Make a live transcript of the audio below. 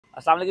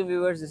अस्सलाम वालेकुम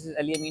viewers, this is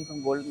Ali Amin from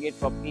golden gate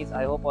properties.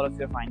 I hope all of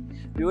you are fine.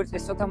 Viewers,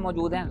 इस वक्त हम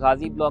मौजूद हैं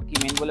गाजी ब्लॉक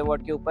की मेन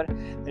बुलेवार्ड के ऊपर।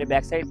 मेरे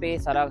बैक साइड पे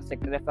सारा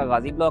सेक्टर एफ का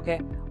गाजी ब्लॉक है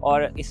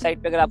और इस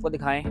साइड पे अगर आपको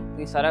दिखाएं तो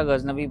ये सारा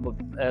गजनवी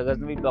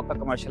ब्लॉक का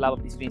कमर्शियल आप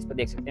अपनी स्क्रीन पर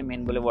देख सकते हैं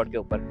मेन बुलेवार्ड के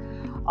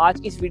ऊपर। आज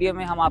की इस वीडियो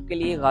में हम आपके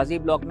लिए गाजी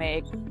ब्लॉक में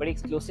एक बड़ी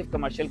एक्सक्लूसिव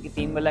कमर्शियल की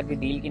 3 मरला की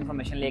डील की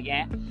इन्फॉर्मेशन लेके आए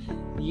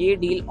हैं। ये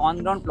डील ऑन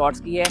ग्राउंड प्लॉट्स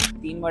की है।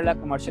 3 मरला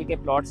कमर्शियल के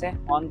प्लॉट्स हैं,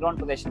 ऑन ग्राउंड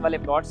पोजेशन वाले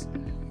प्लॉट्स।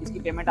 इसकी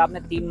पेमेंट आपने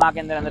 3 माह के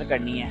अंदर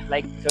करनी है।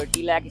 लाइक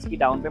 30 लाख इसकी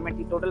डाउन पेमेंट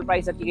की टोटल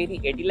प्राइस रखी गई थी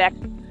 80 लाख।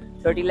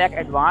 30 लाख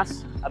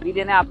एडवांस अभी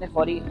देना है आपने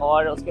फौरी,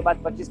 और उसके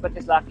बाद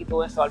 25-25 लाख की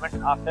 2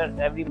 इंस्टॉलमेंट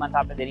आफ्टर एवरी मंथ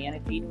आपने देनी है, यानी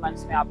 3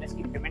 मंथ्स में आपने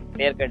इसकी पेमेंट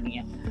क्लियर करनी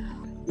है।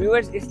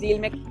 व्यूअर्स, इस डील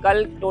में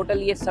कल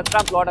टोटल ये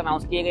 17 प्लॉट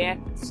अनाउंस किए गए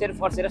हैं।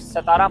 सिर्फ और सिर्फ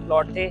 17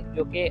 प्लॉट थे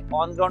जो कि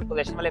ऑन ग्राउंड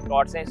पोजेशन वाले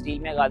प्लॉट्स हैं इस डील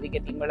में। गाजी के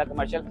 3 मरला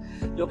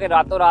कमर्शियल जो कि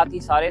रातों रात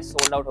ही सारे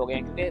सोल्ड आउट हो गए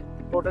हैं,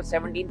 क्योंकि टोटल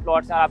 17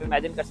 प्लॉट्स हैं। आप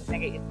इमेजिन कर सकते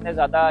हैं कि इतने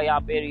ज़्यादा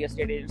यहाँ पे रियल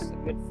एस्टेट एजेंट्स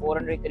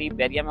 400 के करीब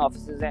बैरिया में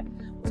ऑफिस हैं।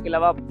 उसके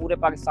अलावा पूरे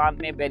पाकिस्तान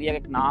में बैरिया का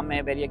एक नाम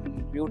है, बैरिया की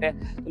रिप्यूट है,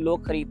 तो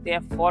लोग खरीदते हैं।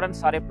 फ़ौरन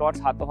सारे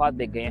प्लॉट्स हाथों हाथ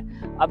बिक गए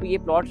हैं। अब ये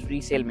प्लॉट्स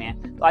रीसेल में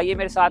हैं। तो आइए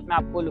मेरे साथ, मैं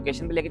आपको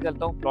लोकेशन पे लेके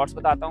चलता हूँ, प्लॉट्स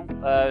बताता हूँ,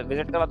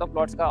 विजिट करवाता हूँ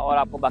प्लॉट्स का, और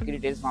आपको बाकी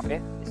डिटेल्स वहाँ पे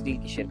इस डील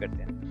की शेयर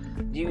करते हैं।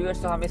 जी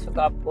व्यूअर्स, तो हम इस वक्त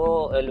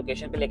आपको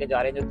लोकेशन पे लेके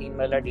जा रहे हैं जो 3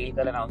 मरला डील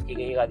कल अनाउंस की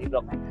गई है गाजी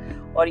ब्लॉक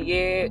में। और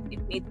ये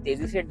इतनी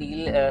तेज़ी से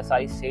डील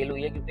सारी सेल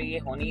हुई है क्योंकि ये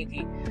होनी ही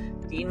थी।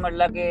 3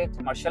 मरला के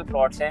कमर्शियल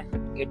प्लॉट्स हैं,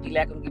 80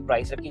 लाख उनकी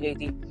प्राइस रखी गई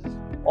थी।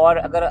 और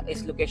अगर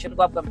इस लोकेशन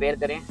को आप कंपेयर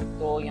करें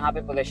तो यहाँ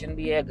पे पोजीशन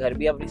भी है, घर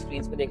भी अपनी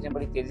स्क्रीन पे देख रहे हैं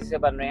बड़ी तेज़ी से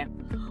बन रहे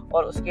हैं।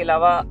 और उसके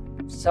अलावा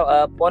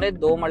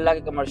 2.25 मरला के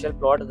कमर्शियल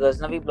प्लॉट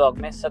गजनवी ब्लॉक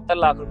में 70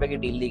 लाख रुपए की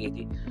डील दी गई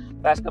थी।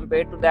 तो एज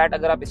कम्पेयर टू दैट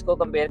अगर आप इसको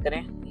कंपेयर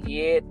करें,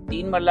 ये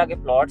 3 मरला के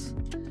प्लॉट्स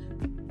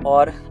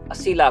और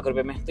 80 लाख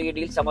रुपए में, तो ये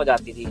डील समझ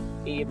आती थी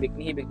कि ये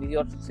बिकनी ही बिकनी थी।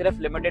 और सिर्फ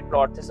लिमिटेड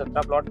प्लॉट थे,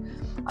 17 प्लॉट।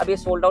 अब ये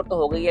सोल्ड आउट तो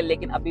हो गई है,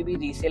 लेकिन अभी भी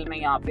रीसेल में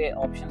यहाँ पे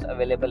ऑप्शंस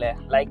अवेलेबल है।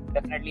 लाइक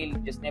डेफिनेटली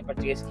जिसने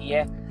परचेज की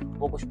है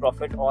वो कुछ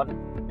प्रॉफिट ऑन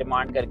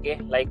डिमांड करके,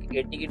 लाइक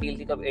 80 की डील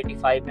थी तो अब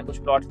 85 में कुछ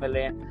प्लॉट्स मिल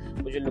रहे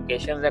हैं। कुछ जो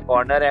लोकेशंस है,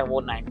 कॉर्नर है, वो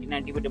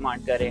 90 पे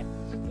डिमांड कर रहे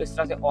हैं। तो इस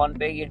तरह से ऑन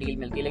पे ये डील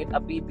मिलती है, लेकिन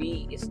अभी भी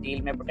इस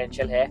डील में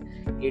पोटेंशियल है,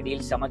 ये डील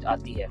समझ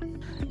आती है।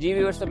 जी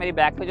व्यूअर्स, तो मेरी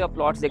बैक पे जो आप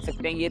प्लॉट्स देख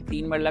सकते हैं, ये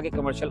 3 मरला के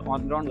commercial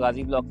on ground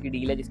Ghazi block की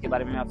डील है, जिसके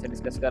बारे में मैं आपसे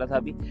डिस्कस कर रहा था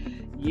अभी।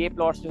 ये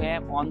प्लॉट्स जो हैं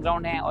ऑन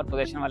ग्राउंड हैं और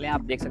पोजीशन वाले हैं,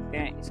 आप देख सकते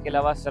हैं। इसके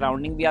अलावा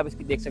सराउंडिंग भी आप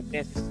इसकी देख सकते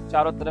हैं,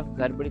 चारों तरफ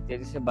घर बड़ी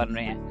तेज़ी से बन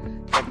रहे हैं।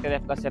 सेक्टर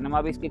एफ का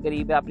सिनेमा भी इसके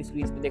करीब है, आप अपनी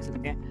स्क्रीन पे देख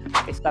सकते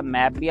हैं। इसका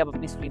मैप भी आप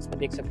अपनी स्क्रीन पे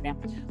देख सकते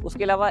हैं।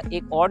 उसके अलावा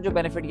एक और जो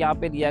बेनिफिट यहाँ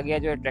पे दिया गया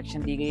है, जो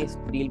अट्रैक्शन दी गई है इस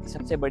डील की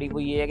सबसे बड़ी, वो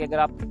ये है कि अगर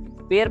आप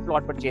पेयर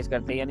प्लॉट परचेज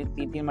करते हैं, यानी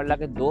 3-3 मरला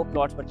के 2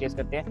 प्लॉट्स परचेज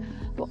करते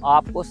हैं, तो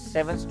आपको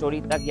 7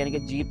 स्टोरी तक, यानी कि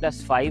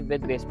G+5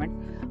 विद बेसमेंट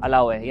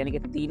अलाउ है। यानी कि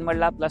 3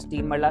 मरला प्लस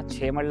 3 मरला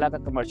 6 मरला का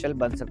कमर्शियल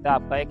बन सकता है।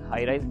 आपका एक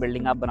हाई राइज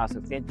बिल्डिंग आप बना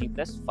सकते हैं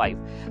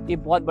G+5। ये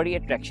बहुत बड़ी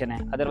अट्रैक्शन है।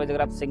 अदरवाइज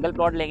अगर आप सिंगल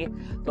प्लॉट लेंगे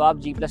तो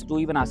आप G+2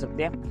 ही बना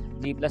सकते हैं।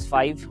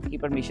 G+5 की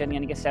परमिशन,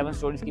 यानी कि 7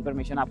 स्टोरीज की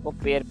परमिशन आपको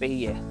पेयर पे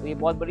ही है। तो ये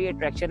बहुत बड़ी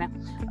अट्रैक्शन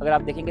है। अगर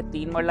आप देखेंगे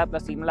 3 मरला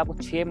प्लस 3 मरला, आपको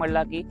 6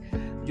 मरला की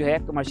जो है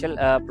कमर्शियल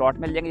प्लॉट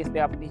मिल जाएंगे, जिस पे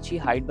आप अच्छी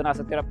हाइट बना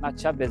सकते हैं और अपना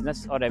अच्छा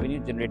बिजनेस और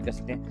रेवेन्यू जनरेट कर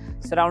सकते हैं।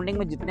 सराउंडिंग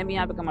में जितने भी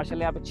यहाँ पे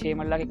कमर्शियल है, यहाँ पे 6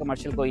 मरला के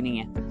कमर्शियल कोई नहीं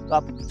है, तो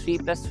आप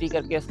 3+3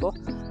 करके इसको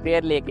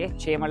पेयर लेके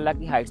 6 मरला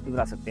की हाइट्स भी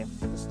बना सकते हैं।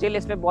 तो स्टिल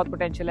इसमें बहुत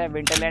पोटेंशियल है।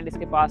 विंटरलैंड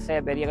इसके पास है,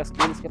 बहरिया का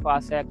स्कूल इसके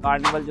पास है,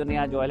 कार्निवल जो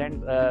नया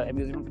जॉयलैंड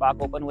अम्यूजमेंट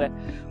पार्क ओपन हुआ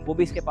है वो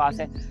भी इसके पास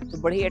है।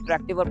 तो बड़ी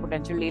अट्रैक्टिव और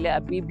पोटेंशियल डील है।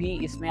 अभी भी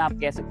इसमें आप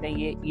कह सकते हैं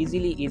ये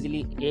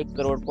ईजिली 1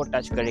 करोड़ को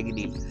टच करेगी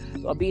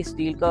डील। तो अभी इस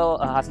डील को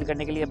हासिल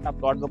करने के लिए, अपना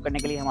प्लॉट बुक करने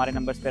के लिए हमारे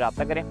नंबर्स पर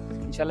रब्ता करें।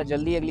 इंशाल्लाह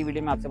जल्दी अगली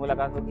वीडियो में आपसे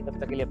मुलाकात होगी। तब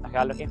तक के लिए अपना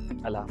ख्याल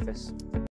रखें। अल्लाह हाफिज़।